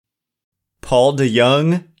Paul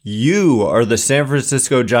DeJong, you are the San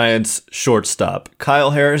Francisco Giants shortstop.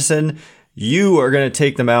 Kyle Harrison, you are going to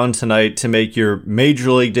take the mound tonight to make your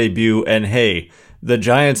major league debut. And hey, the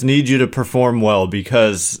Giants need you to perform well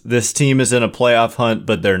because this team is in a playoff hunt,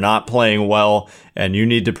 but they're not playing well, and you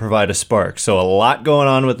need to provide a spark. So a lot going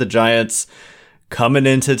on with the Giants coming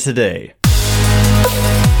into today.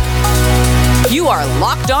 You are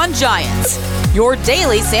Locked On Giants, your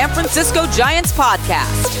daily San Francisco Giants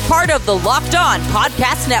podcast. Part of the Locked On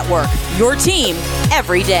Podcast Network, your team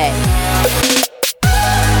every day.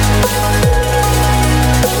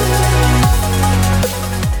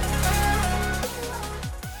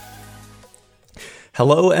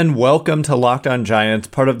 Hello and welcome to Locked On Giants,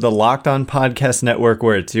 part of the Locked On Podcast Network,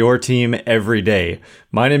 where it's your team every day.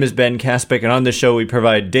 My name is Ben Kaspick, and on this show we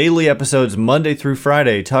provide daily episodes Monday through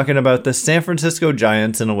Friday talking about the San Francisco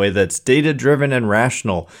Giants in a way that's data-driven and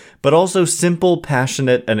rational, but also simple,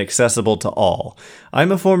 passionate, and accessible to all.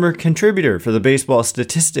 I'm a former contributor for the baseball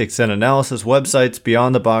statistics and analysis websites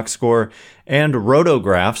Beyond the Box Score and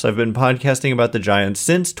Rotographs. I've been podcasting about the Giants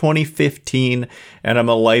since 2015, and I'm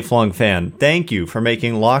a lifelong fan. Thank you for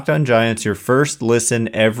making Locked On Giants your first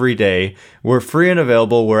listen every day. We're free and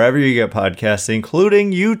available wherever you get podcasts, including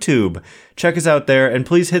YouTube. Check us out there, and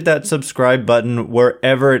please hit that subscribe button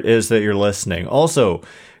wherever it is that you're listening. Also,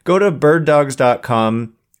 go to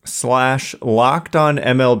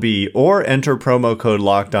birddogs.com/LockedOnMLB or enter promo code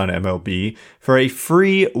LockedOnMLB for a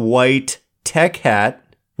free white tech hat,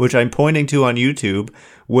 which I'm pointing to on YouTube,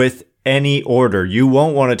 with any order. You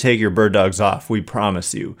won't want to take your bird dogs off, we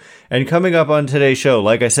promise you. And coming up on today's show,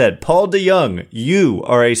 like I said, Paul DeJong, you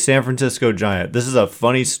are a San Francisco Giant. This is a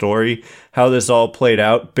funny story, how this all played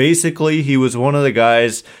out. Basically, he was one of the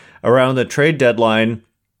guys around the trade deadline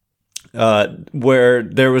where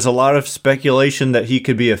there was a lot of speculation that he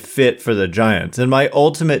could be a fit for the Giants. And my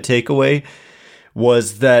ultimate takeaway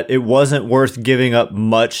was that it wasn't worth giving up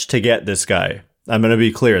much to get this guy. I'm going to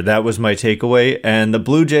be clear. That was my takeaway. And the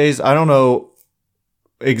Blue Jays, I don't know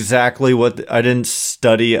exactly I didn't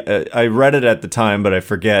study. I read it at the time, but I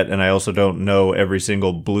forget. And I also don't know every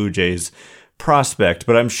single Blue Jays prospect,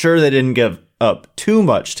 but I'm sure they didn't give up too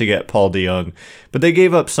much to get Paul DeJong, but they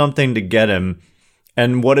gave up something to get him.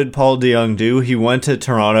 And what did Paul DeJong do? He went to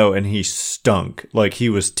Toronto and he stunk. Like, he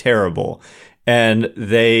was terrible. And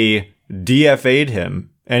they DFA'd him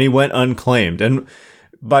and he went unclaimed. And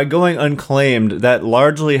by going unclaimed, that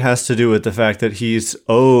largely has to do with the fact that he's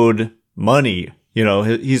owed money. You know,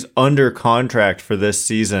 he's under contract for this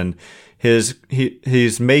season.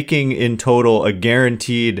 He's making in total a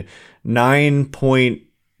guaranteed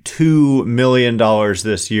 $9.2 million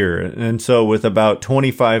this year. And so with about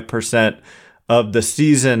 25% of the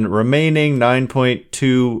season remaining,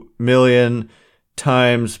 9.2 million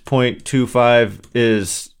times 0.25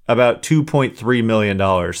 is about $2.3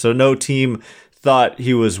 million. So no team thought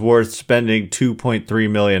he was worth spending $2.3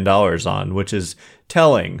 million on, which is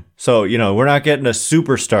telling. So, you know, we're not getting a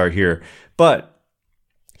superstar here, but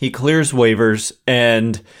he clears waivers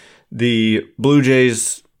and the Blue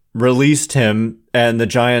Jays released him and the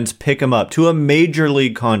Giants pick him up to a major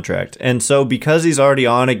league contract. And so because he's already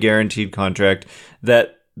on a guaranteed contract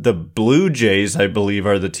that the Blue Jays, I believe,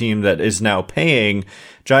 are the team that is now paying,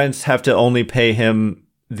 Giants have to only pay him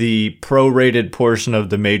the prorated portion of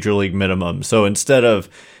the major league minimum. So instead of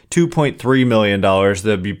 $2.3 million,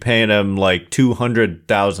 they'll be paying him like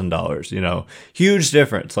 $200,000, you know, huge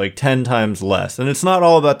difference, like 10 times less. And it's not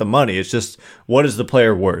all about the money. It's just, what is the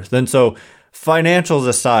player worth? And so financials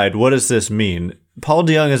aside, what does this mean? Paul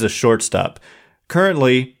DeJong is a shortstop.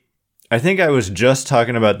 Currently, I think I was just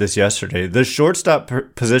talking about this yesterday. The shortstop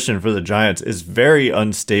position for the Giants is very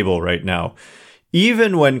unstable right now.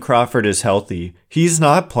 Even when Crawford is healthy, he's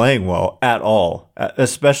not playing well at all,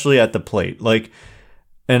 especially at the plate. Like,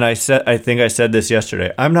 and I think I said this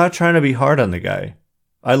yesterday. I'm not trying to be hard on the guy.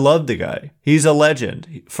 I love the guy. He's a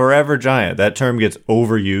legend, forever Giant. That term gets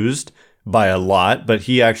overused by a lot, but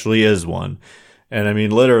he actually is one. And I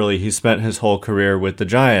mean, literally, he spent his whole career with the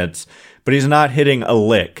Giants, but he's not hitting a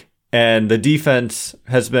lick. And the defense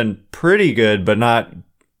has been pretty good, but not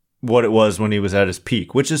what it was when he was at his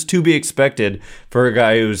peak, which is to be expected for a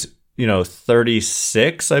guy who's,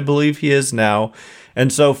 36, I believe he is now.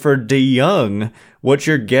 And so for DeJong, what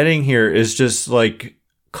you're getting here is just like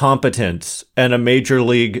competence and a major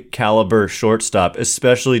league caliber shortstop,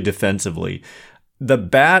 especially defensively. The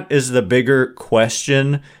bat is the bigger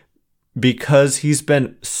question because he's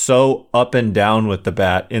been so up and down with the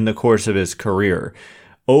bat in the course of his career.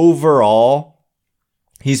 Overall,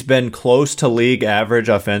 he's been close to league average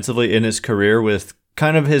offensively in his career, with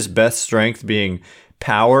kind of his best strength being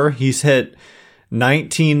power. He's hit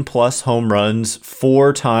 19 plus home runs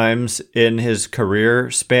 4 times in his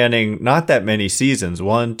career, spanning not that many seasons,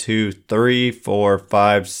 1, 2, 3, 4,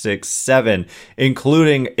 5, 6, 7,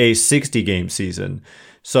 including a 60 game season.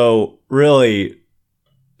 So really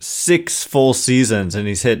 6 full seasons, and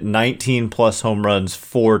he's hit 19 plus home runs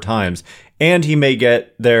 4 times. And he may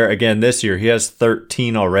get there again this year. He has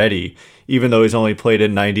 13 already, even though he's only played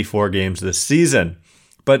in 94 games this season.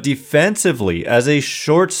 But defensively, as a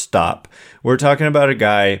shortstop, we're talking about a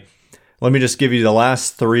guy, let me just give you the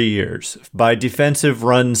last 3 years. By defensive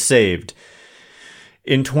runs saved,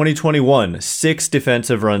 in 2021, 6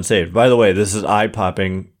 defensive runs saved. By the way, this is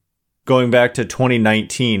eye-popping. Going back to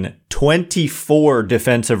 2019, 24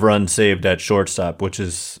 defensive runs saved at shortstop, which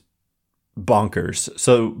is bonkers.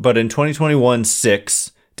 So, but in 2021,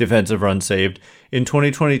 6 defensive runs saved. In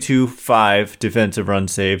 2022, 5 defensive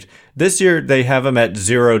runs saved. This year, they have him at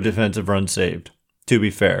 0 defensive runs saved, to be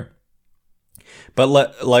fair.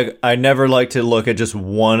 But I never like to look at just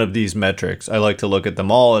one of these metrics. I like to look at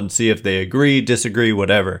them all and see if they agree, disagree,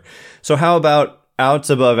 whatever. So how about outs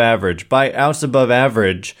above average? By outs above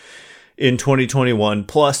average, in 2021,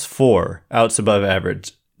 plus 4 outs above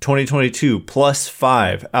average. 2022 plus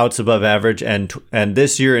 5 outs above average, and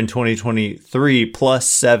this year in 2023 plus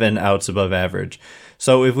 7 outs above average.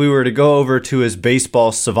 So if we were to go over to his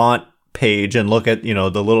baseball savant page and look at,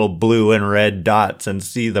 the little blue and red dots and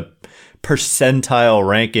see the percentile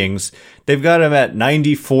rankings, they've got him at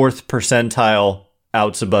 94th percentile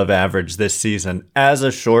outs above average this season as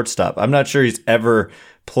a shortstop. I'm not sure he's ever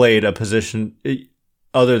played a position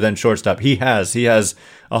other than shortstop. He has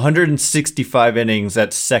 165 innings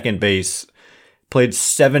at second base, played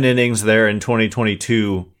 7 innings there in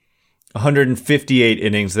 2022, 158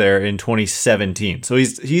 innings there in 2017. So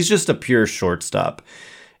he's just a pure shortstop.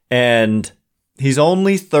 And he's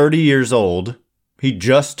only 30 years old. He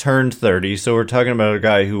just turned 30. So we're talking about a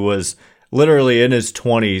guy who was literally in his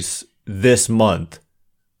 20s this month.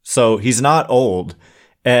 So he's not old.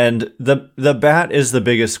 And the bat is the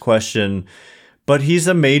biggest question. But he's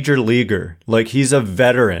a major leaguer. Like, he's a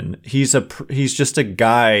veteran. He's just a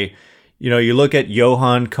guy. You look at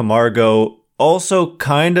Johan Camargo, also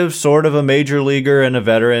kind of sort of a major leaguer and a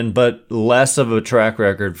veteran, but less of a track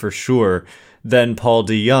record for sure than Paul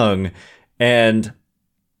DeJong. And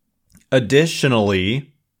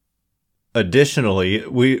additionally,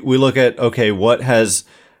 we look at, okay, what has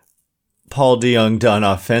Paul DeJong done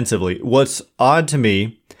offensively? What's odd to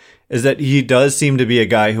me is that he does seem to be a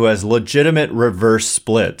guy who has legitimate reverse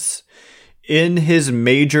splits. In his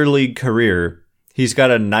major league career, he's got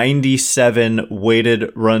a 97 weighted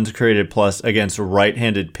runs created plus against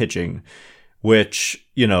right-handed pitching, which,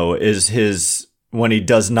 is his when he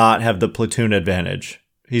does not have the platoon advantage.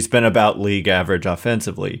 He's been about league average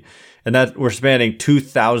offensively. And that we're spanning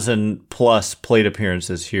 2,000 plus plate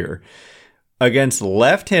appearances here. Against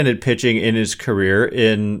left-handed pitching in his career,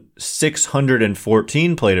 in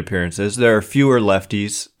 614 plate appearances, there are fewer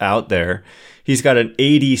lefties out there. He's got an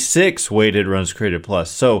 86 weighted runs created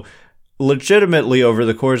plus. So legitimately, over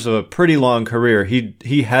the course of a pretty long career,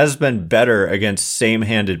 he has been better against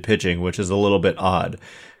same-handed pitching, which is a little bit odd.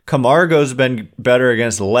 Camargo's been better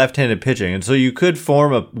against left-handed pitching, and so you could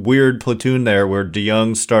form a weird platoon there where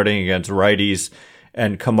DeJong's starting against righties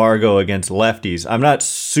and Camargo against lefties. I'm not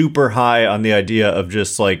super high on the idea of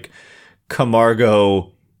just like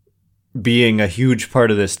Camargo being a huge part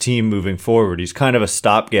of this team moving forward. He's kind of a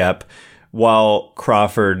stopgap while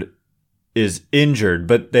Crawford is injured,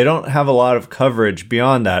 but they don't have a lot of coverage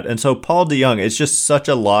beyond that. And so Paul DeJong is just such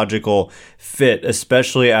a logical fit,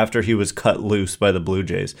 especially after he was cut loose by the Blue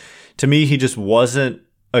Jays. To me, he just wasn't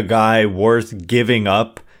a guy worth giving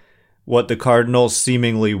up what the Cardinals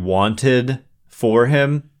seemingly wanted for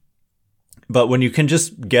him. But when you can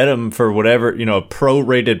just get him for whatever, a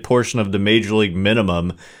prorated portion of the major league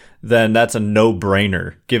minimum, then that's a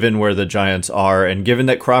no-brainer given where the Giants are and given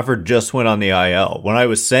that Crawford just went on the IL. When I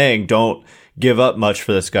was saying don't give up much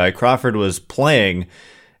for this guy, Crawford was playing,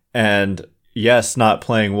 and yes, not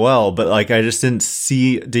playing well, but I just didn't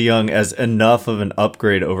see DeJong as enough of an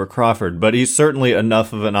upgrade over Crawford. But he's certainly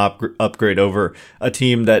enough of an upgrade over a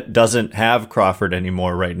team that doesn't have Crawford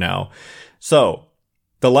anymore right now. So,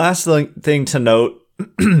 the last thing to note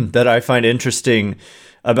that I find interesting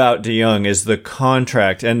about DeJong is the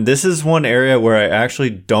contract. And this is one area where I actually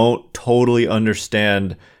don't totally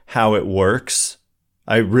understand how it works.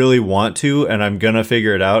 I really want to, and I'm going to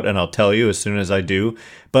figure it out, and I'll tell you as soon as I do.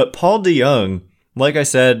 But Paul DeJong, like I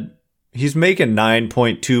said, he's making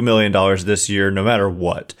 $9.2 million this year, no matter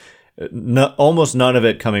what. Almost none of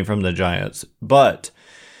it coming from the Giants. But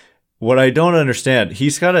what I don't understand,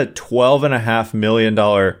 he's got a $12.5 million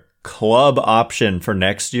club option for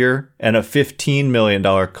next year and a $15 million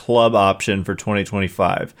club option for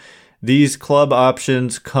 2025. These club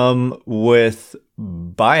options come with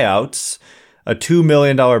buyouts, a $2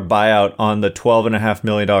 million buyout on the $12.5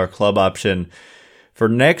 million club option for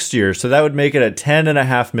next year. So that would make it a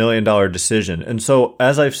 $10.5 million decision. And so,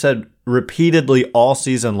 as I've said repeatedly all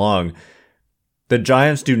season long, the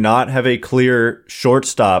Giants do not have a clear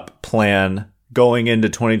shortstop plan going into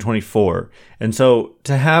 2024. And so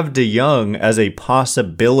to have DeJong as a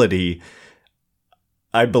possibility,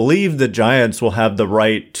 I believe the Giants will have the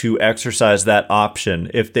right to exercise that option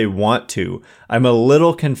if they want to. I'm a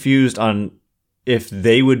little confused on if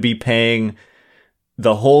they would be paying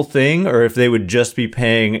the whole thing or if they would just be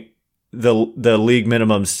paying the league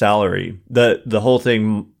minimum salary. The whole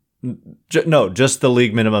thing, no, just the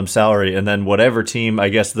league minimum salary, and then whatever team, I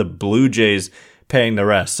guess the Blue Jays, paying the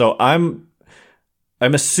rest. So I'm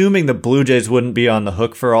assuming the Blue Jays wouldn't be on the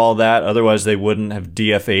hook for all that, otherwise they wouldn't have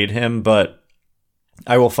DFA'd him, but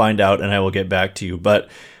I will find out and I will get back to you. But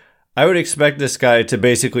I would expect this guy to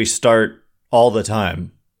basically start all the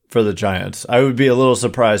time for the Giants. I would be a little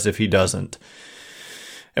surprised if he doesn't.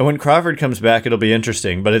 And when Crawford comes back, it'll be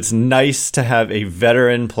interesting, but it's nice to have a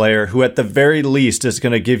veteran player who at the very least is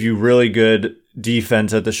going to give you really good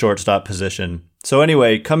defense at the shortstop position. So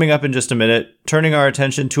anyway, coming up in just a minute, turning our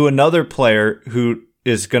attention to another player who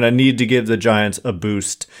is going to need to give the Giants a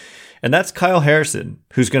boost. And that's Kyle Harrison,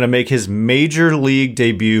 who's going to make his major league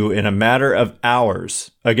debut in a matter of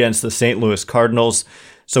hours against the St. Louis Cardinals.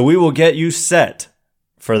 So we will get you set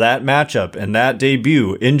for that matchup and that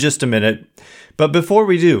debut in just a minute. But before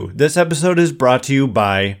we do, this episode is brought to you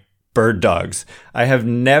by Bird Dogs. I have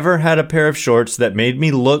never had a pair of shorts that made me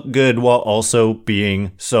look good while also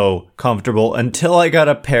being so comfortable until I got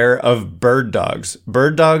a pair of Bird Dogs.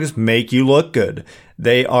 Bird Dogs make you look good.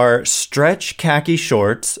 They are stretch khaki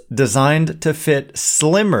shorts designed to fit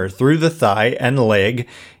slimmer through the thigh and leg,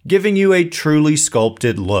 giving you a truly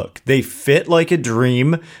sculpted look. They fit like a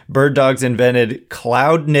dream. Bird Dogs invented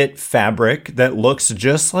cloud knit fabric that looks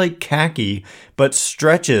just like khaki, but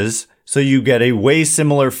stretches so you get a way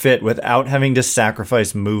similar fit without having to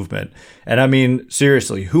sacrifice movement. And I mean,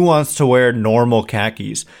 seriously, who wants to wear normal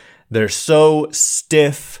khakis? They're so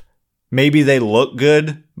stiff. Maybe they look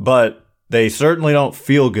good, but they certainly don't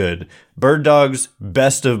feel good. Bird Dogs,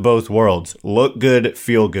 best of both worlds. Look good,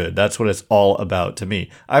 feel good. That's what it's all about to me.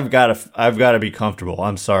 I've got to be comfortable.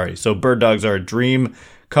 I'm sorry. So Bird Dogs are a dream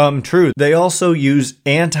come true. They also use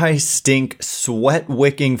anti-stink sweat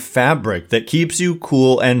wicking fabric that keeps you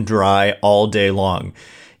cool and dry all day long.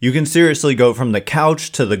 You can seriously go from the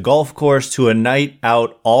couch to the golf course to a night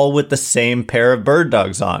out all with the same pair of Bird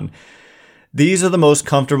Dogs on. These are the most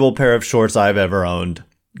comfortable pair of shorts I've ever owned.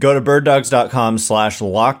 Go to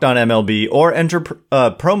birddogs.com/LockedOnMLB or enter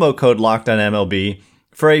promo code LockedOnMLB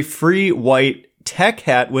for a free white tech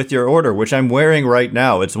hat with your order, which I'm wearing right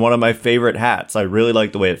now. It's one of my favorite hats. I really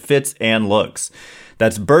like the way it fits and looks.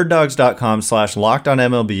 That's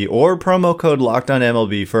birddogs.com/LockedOnMLB or promo code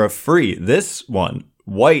LockedOnMLB for a free, this one,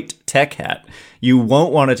 white tech hat. You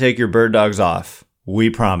won't want to take your Bird Dogs off. We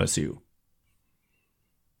promise you.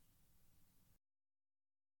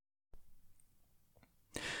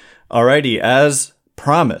 Alrighty, as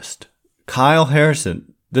promised, Kyle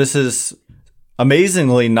Harrison. This is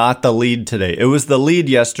amazingly not the lead today. It was the lead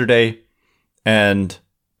yesterday, and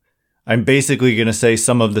I'm basically going to say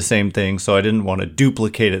some of the same things, so I didn't want to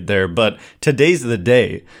duplicate it there. But today's the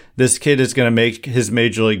day. This kid is going to make his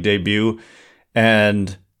major league debut,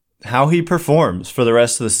 and how he performs for the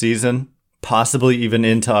rest of the season, possibly even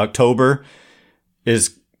into October,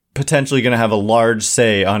 is potentially going to have a large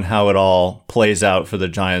say on how it all plays out for the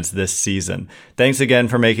Giants this season. Thanks again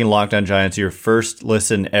for making Locked On Giants your first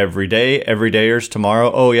listen every day. Everydayers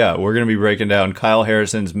tomorrow. Oh yeah, we're going to be breaking down Kyle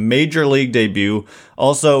Harrison's major league debut.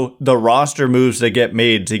 Also, the roster moves that get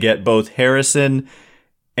made to get both Harrison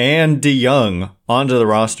and DeJong onto the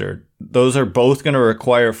roster. Those are both going to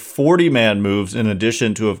require 40-man moves in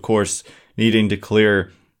addition to, of course, needing to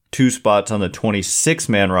clear 2 spots on the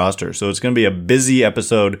 26-man roster. So it's going to be a busy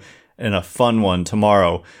episode and a fun one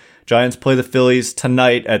tomorrow. Giants play the Phillies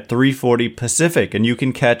tonight at 3:40 Pacific, and you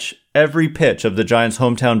can catch every pitch of the Giants'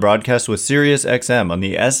 hometown broadcast with SiriusXM on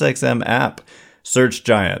the SXM app. Search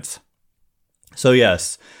Giants. So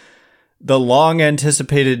yes, the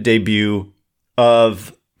long-anticipated debut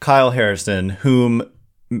of Kyle Harrison, whom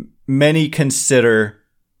many consider,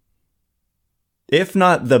 if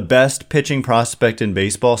not the best pitching prospect in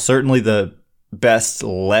baseball, certainly the best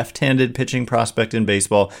left-handed pitching prospect in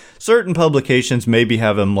baseball. Certain publications maybe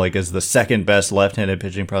have him like as the second best left-handed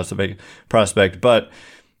pitching prospect, but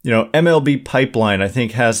MLB Pipeline, I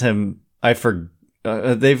think, has him.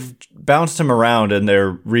 They've bounced him around in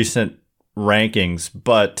their recent rankings,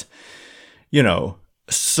 but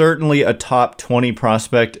certainly a top 20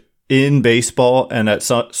 prospect in baseball, and at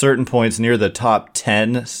certain points near the top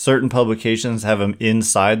 10. Certain publications have him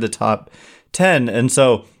inside the top 10, and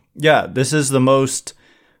so this is the most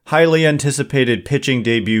highly anticipated pitching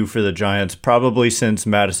debut for the Giants probably since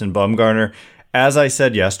Madison Bumgarner. As I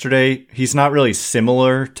said yesterday, he's not really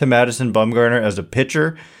similar to Madison Bumgarner as a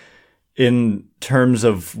pitcher in terms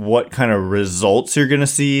of what kind of results you're going to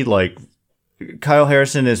see. Like, Kyle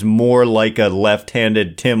Harrison is more like a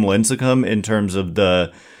left-handed Tim Lincecum in terms of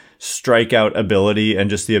the strikeout ability and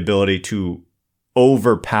just the ability to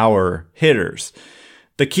overpower hitters.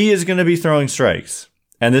 The key is going to be throwing strikes.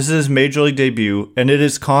 And this is his major league debut, and it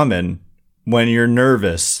is common when you're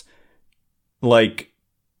nervous. Like,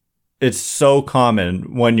 it's so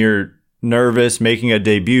common when you're nervous making a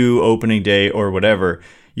debut, opening day, or whatever.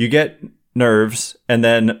 You get nerves, and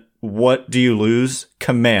then what do you lose?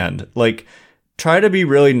 Command. Like, try to be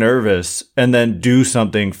really nervous and then do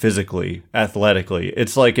something physically, athletically.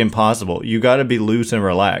 It's like impossible. You got to be loose and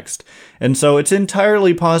relaxed. And so it's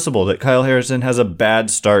entirely possible that Kyle Harrison has a bad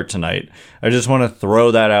start tonight. I just want to throw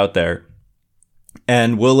that out there.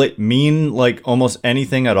 And will it mean like almost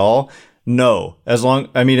anything at all? No.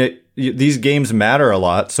 These games matter a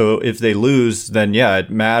lot. So if they lose, then it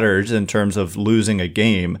matters in terms of losing a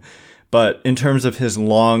game. But in terms of his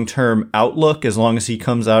long-term outlook, as long as he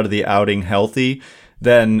comes out of the outing healthy,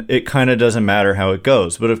 then it kind of doesn't matter how it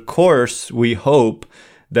goes. But of course, we hope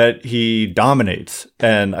that he dominates.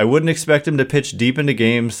 And I wouldn't expect him to pitch deep into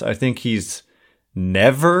games. I think he's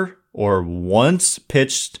never or once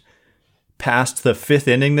pitched past the fifth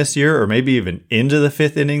inning this year, or maybe even into the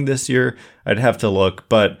fifth inning this year. I'd have to look.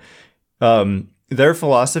 But their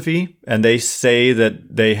philosophy, and they say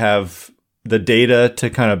that they have the data to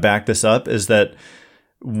kind of back this up, is that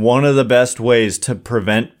one of the best ways to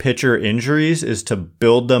prevent pitcher injuries is to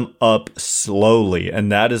build them up slowly.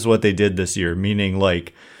 And that is what they did this year, meaning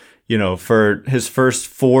for his first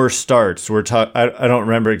 4 starts, I don't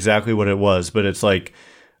remember exactly what it was, but it's like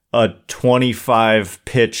a 25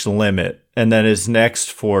 pitch limit. And then his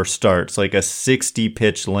next 4 starts, like a 60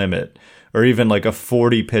 pitch limit, or even like a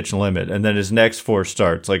 40 pitch limit. And then his next 4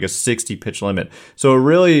 starts, like a 60 pitch limit. So a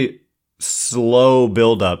really slow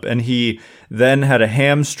buildup, and he then had a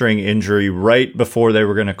hamstring injury right before they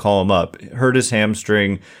were going to call him up. Hurt his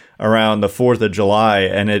hamstring around the 4th of July,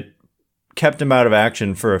 and it kept him out of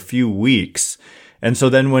action for a few weeks. And so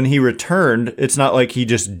then when he returned, it's not like he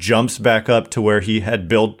just jumps back up to where he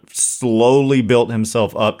had slowly built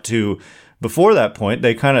himself up to before that point.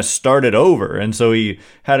 They kind of started over. And so he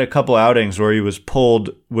had a couple outings where he was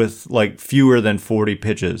pulled with like fewer than 40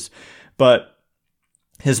 pitches. But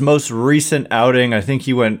his most recent outing, I think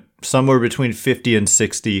he went somewhere between 50 and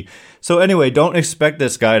 60. So anyway, don't expect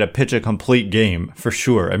this guy to pitch a complete game for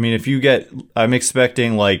sure. I mean, I'm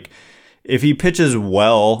expecting if he pitches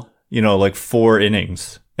well, like 4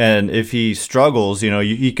 innings. And if he struggles,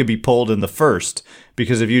 he could be pulled in the first,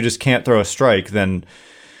 because if you just can't throw a strike, then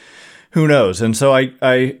who knows? And so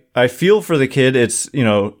I feel for the kid. He's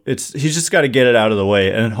just got to get it out of the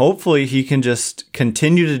way, and hopefully he can just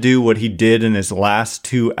continue to do what he did in his last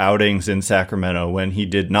 2 outings in Sacramento, when he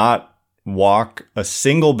did not walk a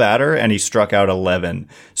single batter and he struck out 11.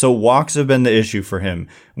 So walks have been the issue for him.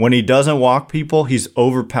 When he doesn't walk people, he's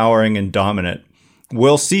overpowering and dominant.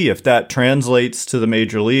 We'll see if that translates to the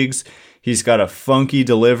major leagues. He's got a funky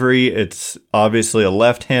delivery. It's obviously a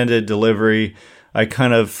left-handed delivery. I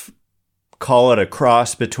kind of call it a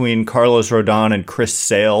cross between Carlos Rodon and Chris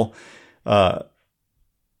Sale. That's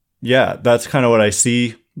kind of what I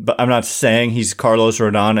see. But I'm not saying he's Carlos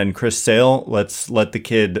Rodon and Chris Sale. Let's let the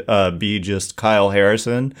kid be just Kyle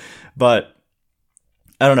Harrison. But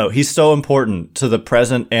I don't know. He's so important to the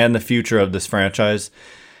present and the future of this franchise.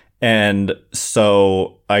 And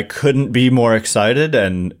so I couldn't be more excited.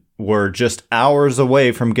 And we're just hours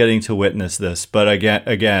away from getting to witness this. But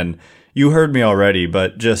again, you heard me already,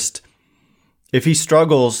 but just if he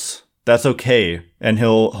struggles, that's okay. And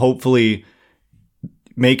he'll hopefully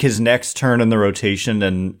make his next turn in the rotation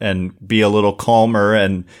and be a little calmer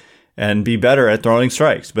and be better at throwing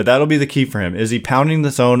strikes. But that'll be the key for him. Is he pounding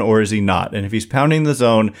the zone or is he not? And if he's pounding the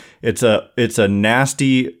zone, it's a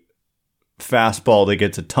nasty fastball that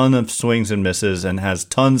gets a ton of swings and misses and has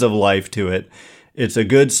tons of life to it. It's a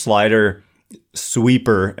good slider,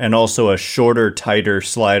 sweeper, and also a shorter, tighter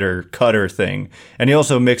slider cutter thing. And he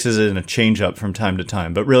also mixes it in a changeup from time to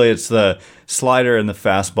time. But really, it's the slider and the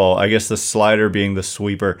fastball. I guess the slider being the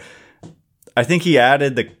sweeper. I think he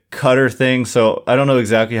added the cutter thing, so I don't know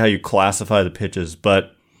exactly how you classify the pitches,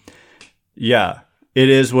 but yeah, it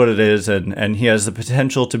is what it is, and he has the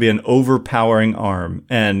potential to be an overpowering arm,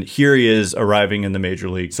 and here he is arriving in the major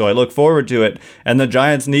league. So I look forward to it, and the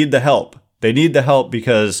Giants need the help. They need the help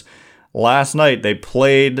because last night they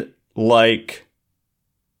played like,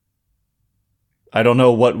 I don't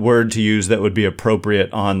know what word to use that would be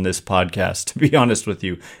appropriate on this podcast, to be honest with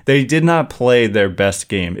you. They did not play their best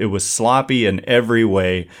game. It was sloppy in every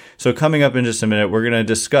way. So coming up in just a minute, we're going to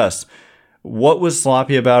discuss what was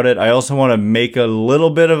sloppy about it. I also want to make a little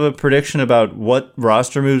bit of a prediction about what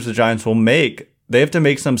roster moves the Giants will make. They have to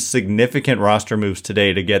make some significant roster moves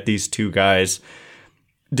today to get these two guys,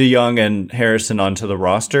 DeJong and Harrison, onto the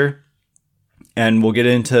roster. And we'll get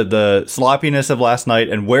into the sloppiness of last night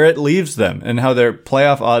and where it leaves them and how their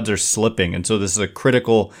playoff odds are slipping. And so this is a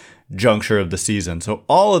critical juncture of the season. So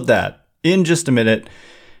all of that in just a minute.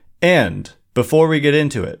 And before we get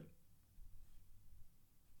into it,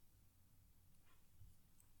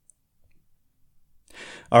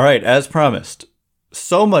 all right, as promised,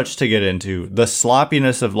 so much to get into. The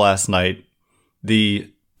sloppiness of last night,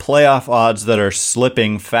 the playoff odds that are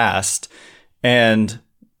slipping fast, and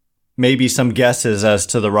maybe some guesses as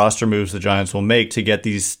to the roster moves the Giants will make to get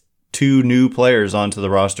these two new players onto the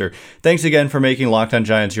roster. Thanks again for making Locked On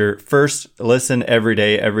Giants your first listen every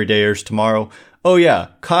day. Everydayers tomorrow. Oh yeah,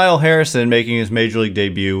 Kyle Harrison making his Major League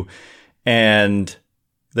debut, and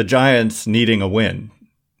the Giants needing a win.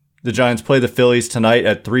 The Giants play the Phillies tonight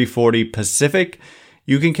at 3:40 Pacific.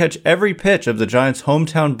 You can catch every pitch of the Giants'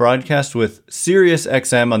 hometown broadcast with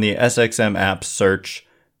SiriusXM on the SXM app. Search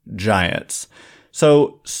Giants.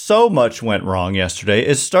 So much went wrong yesterday.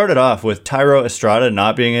 It started off with Thairo Estrada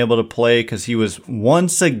not being able to play because he was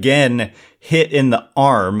once again hit in the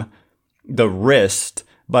arm, the wrist,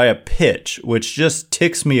 by a pitch, which just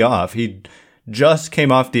ticks me off. He just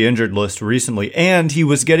came off the injured list recently, and he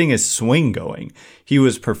was getting his swing going. He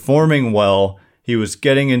was performing well. He was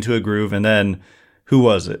getting into a groove, and then, who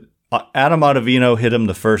was it? Adam Ottavino hit him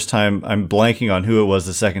the first time. I'm blanking on who it was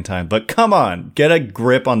the second time, but come on, get a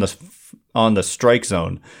grip on the strike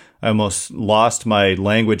zone. I almost lost my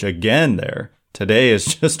language again there. Today is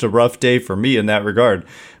just a rough day for me in that regard.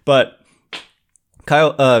 But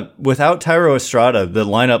Kyle, without Thairo Estrada, the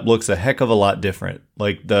lineup looks a heck of a lot different.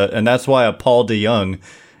 And that's why a Paul DeJong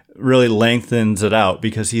really lengthens it out,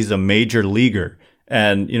 because he's a major leaguer.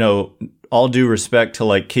 And, all due respect to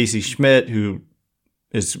like Casey Schmidt, who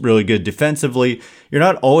is really good defensively, you're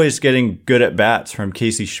not always getting good at bats from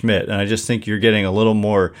Casey Schmidt. And I just think you're getting a little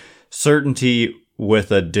more certainty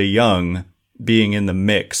with a DeJong being in the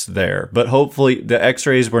mix there. But hopefully the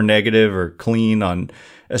x-rays were negative or clean on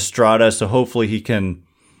Estrada, so hopefully he can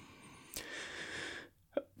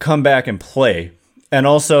come back and play. And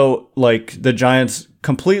also, the Giants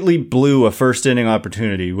completely blew a first inning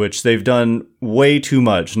opportunity, which they've done way too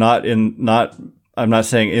much. I'm not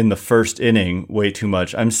saying in the first inning way too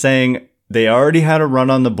much. I'm saying they already had a run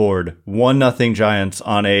on the board, 1-0 Giants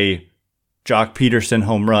on a Jock Peterson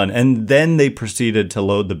home run, and then they proceeded to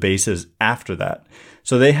load the bases after that.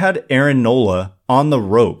 So they had Aaron Nola on the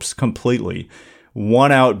ropes completely.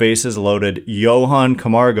 1 out, bases loaded. Johan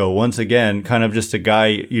Camargo, once again, kind of just a guy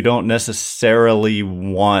you don't necessarily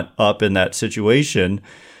want up in that situation.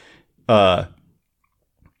 And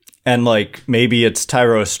maybe it's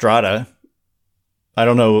Thairo Estrada. I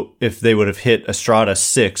don't know if they would have hit Estrada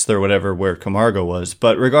 6th or whatever where Camargo was,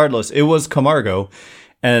 but regardless, it was Camargo.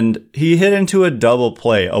 And he hit into a double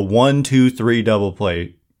play, a 1-2-3 double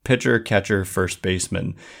play, pitcher, catcher, first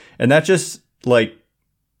baseman. And that just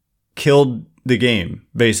killed the game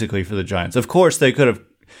basically for the Giants. Of course, they could have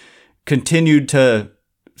continued to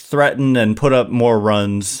threaten and put up more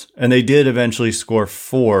runs, and they did eventually score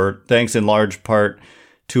 4, thanks in large part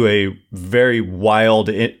to a very wild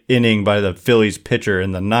inning by the Phillies pitcher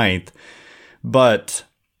in the 9th. But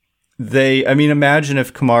imagine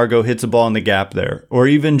if Camargo hits a ball in the gap there, or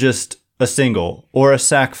even just a single or a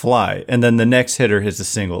sac fly, and then the next hitter hits a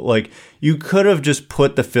single. You could have just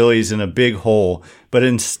put the Phillies in a big hole, but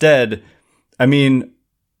instead, I'm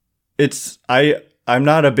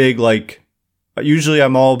not a big, usually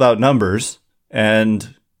I'm all about numbers,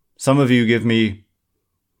 and some of you give me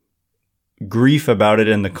grief about it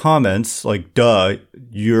in the comments, duh,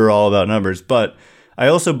 you're all about numbers. But I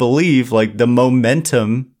also believe, the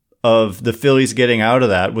momentum of the Phillies getting out of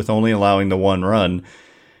that with only allowing the 1 run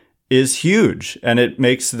is huge. And it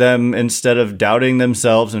makes them, instead of doubting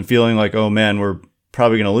themselves and feeling like, oh man, we're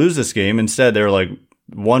probably going to lose this game, instead they're like,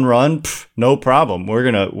 1 run, no problem.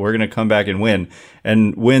 We're going to come back and win.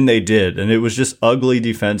 And win they did. And it was just ugly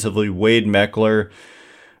defensively. Wade Meckler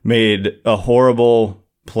made a horrible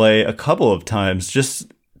play a couple of times.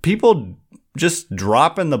 Just people just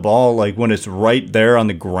dropping the ball like when it's right there on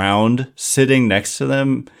the ground, sitting next to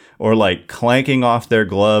them, or like clanking off their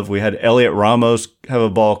glove. We had Elliot Ramos have a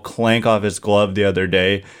ball clank off his glove the other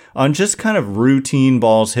day on just kind of routine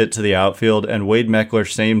balls hit to the outfield. And Wade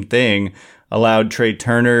Meckler, same thing, allowed Trey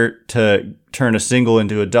Turner to turn a single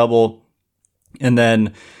into a double. And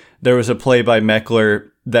then there was a play by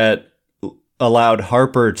Meckler that allowed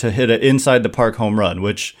Harper to hit an inside the park home run,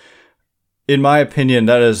 which in my opinion,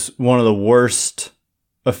 that is one of the worst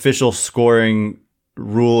official scoring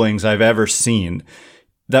rulings I've ever seen.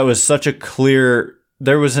 That was such a clear,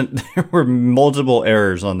 there were multiple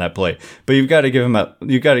errors on that play, but you've got to give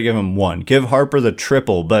him one. Give Harper the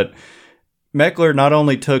triple, but Meckler not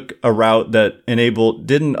only took a route that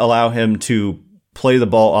didn't allow him to play the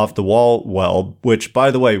ball off the wall well, which,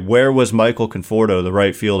 by the way, where was Michael Conforto, the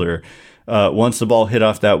right fielder? Once the ball hit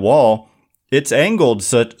off that wall, it's angled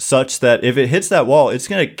such that if it hits that wall, it's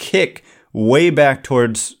going to kick way back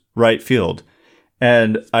towards right field.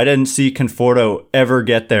 And I didn't see Conforto ever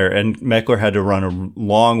get there, and Meckler had to run a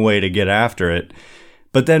long way to get after it.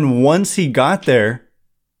 But then once he got there,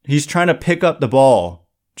 he's trying to pick up the ball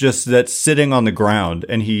just that's sitting on the ground,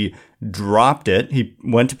 and he dropped it. He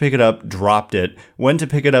went to pick it up, dropped it, went to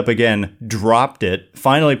pick it up again, dropped it,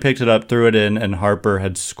 finally picked it up, threw it in, and Harper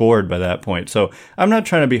had scored by that point. So I'm not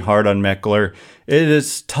trying to be hard on Meckler. It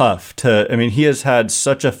is tough he has had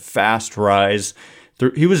such a fast rise.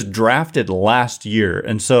 He was drafted last year,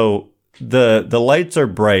 and so the lights are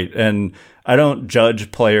bright, and I don't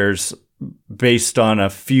judge players based on a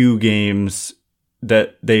few games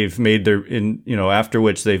that they've made after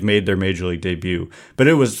which they've made their major league debut. But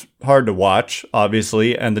it was hard to watch,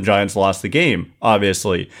 obviously, and the Giants lost the game,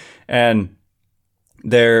 obviously. And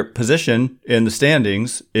their position in the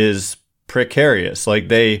standings is precarious.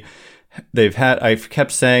 Like I've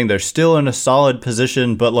kept saying they're still in a solid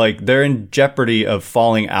position, but like they're in jeopardy of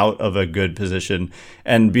falling out of a good position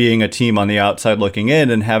and being a team on the outside looking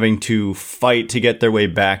in and having to fight to get their way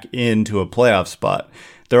back into a playoff spot.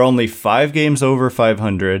 They're only 5 games over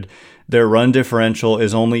 500. Their run differential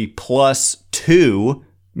is only +2,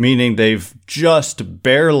 meaning they've just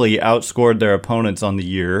barely outscored their opponents on the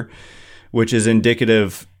year, which is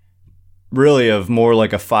indicative really of more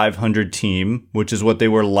like a 500 team, which is what they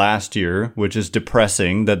were last year, which is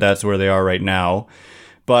depressing that that's where they are right now.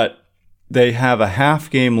 But they have a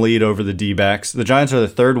half-game lead over the D-backs. The Giants are the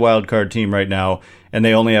 3rd wildcard team right now, and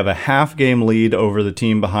they only have a half-game lead over the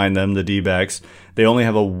team behind them, the D-backs. They only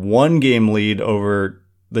have a 1-game lead over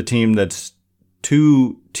the team that's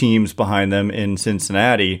 2 teams behind them in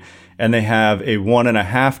Cincinnati, and they have a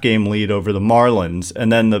 1.5-game lead over the Marlins,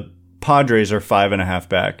 and then the Padres are 5.5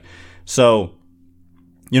 back. So,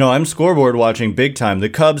 I'm scoreboard watching big time. The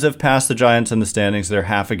Cubs have passed the Giants in the standings. They're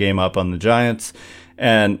half a game up on the Giants,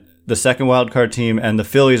 and the 2nd wildcard team and the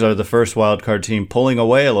Phillies are the 1st wildcard team, pulling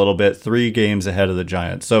away a little bit, 3 games ahead of the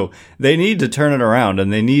Giants. So they need to turn it around,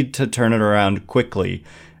 and they need to turn it around quickly.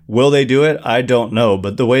 Will they do it? I don't know.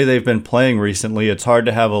 But the way they've been playing recently, it's hard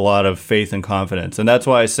to have a lot of faith and confidence. And that's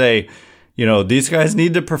why I say, these guys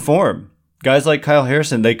need to perform. Guys like Kyle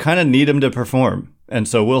Harrison, they kind of need him to perform. And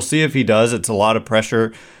so we'll see if he does. It's a lot of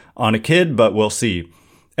pressure on a kid, but we'll see.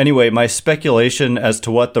 Anyway, my speculation as to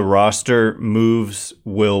what the roster moves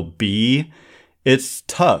will be, it's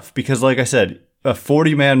tough because, like I said, a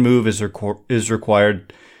 40-man move is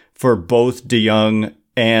required for both DeJong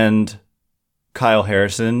and Kyle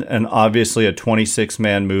Harrison, and obviously a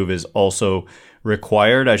 26-man move is also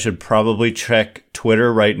required. I should probably check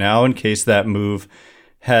Twitter right now in case that move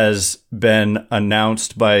has been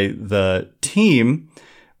announced by the team,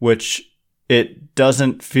 which it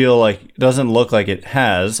doesn't look like it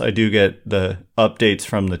has. I do get the updates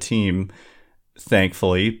from the team,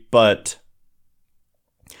 thankfully. But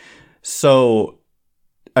so,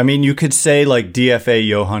 you could say like DFA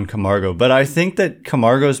Johan Camargo, but I think that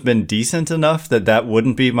Camargo's been decent enough that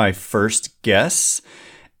wouldn't be my first guess.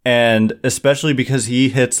 And especially because he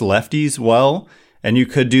hits lefties well. And you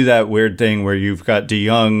could do that weird thing where you've got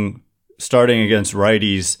DeJong starting against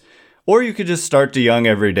righties, or you could just start DeJong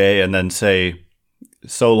every day and then say,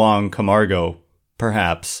 so long, Camargo,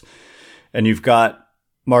 perhaps. And you've got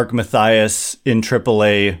Mark Mathias in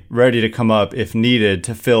AAA ready to come up if needed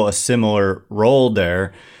to fill a similar role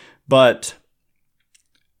there. But,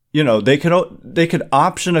 they could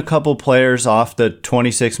option a couple players off the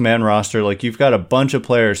 26-man roster. Like you've got a bunch of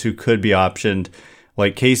players who could be optioned,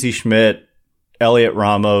 like Casey Schmidt, Elliot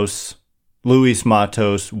Ramos, Luis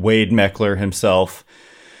Matos, Wade Meckler himself.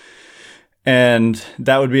 And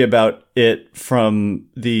that would be about it from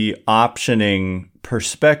the optioning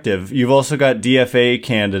perspective. You've also got DFA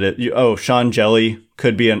candidate. Sean Jelly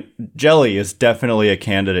is definitely a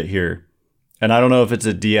candidate here. And I don't know if it's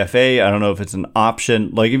a DFA. I don't know if it's an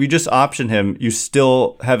option. Like, if you just option him, you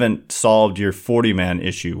still haven't solved your 40-man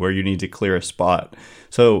issue where you need to clear a spot.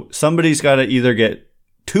 So somebody's got to either get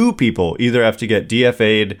two people either have to get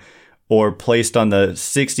DFA'd or placed on the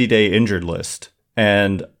 60-day injured list.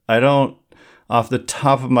 And I don't, off the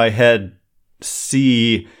top of my head,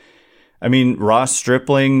 see... I mean, Ross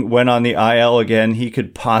Stripling went on the IL again. He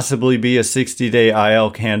could possibly be a 60-day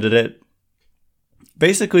IL candidate.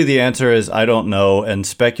 Basically, the answer is I don't know, and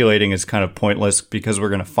speculating is kind of pointless because we're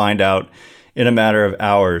going to find out in a matter of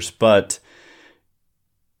hours. But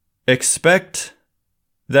expect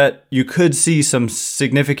that you could see some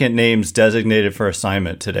significant names designated for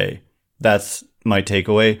assignment today. That's my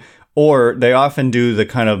takeaway. Or they often do the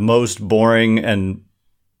kind of most boring, and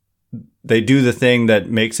they do the thing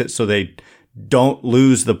that makes it so they don't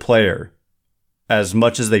lose the player as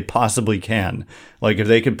much as they possibly can. Like, if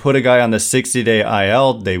they could put a guy on the 60-day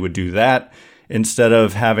IL, they would do that instead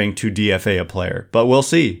of having to DFA a player. But we'll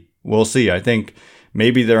see. We'll see. I think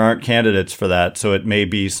maybe there aren't candidates for that, so it may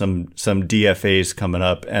be some DFAs coming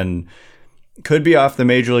up and could be off the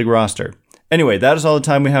Major League roster. Anyway, that is all the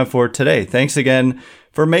time we have for today. Thanks again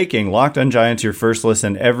for making Locked on Giants your first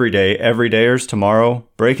listen every day. Everydayers tomorrow,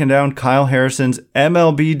 breaking down Kyle Harrison's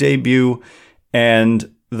MLB debut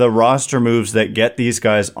and the roster moves that get these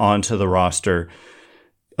guys onto the roster.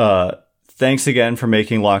 Thanks again for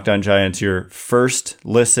making Locked on Giants your first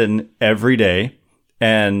listen every day.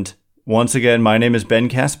 And once again, my name is Ben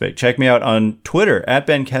Kaspick. Check me out on Twitter at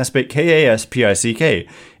Ben Kaspick, Kaspick.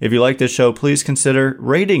 If you like this show, please consider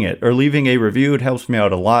rating it or leaving a review. It helps me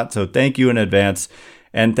out a lot. So thank you in advance.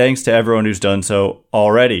 And thanks to everyone who's done so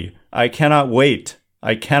already. I cannot wait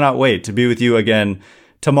to be with you again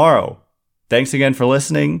tomorrow. Thanks again for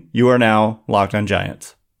listening. You are now Locked on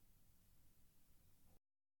Giants.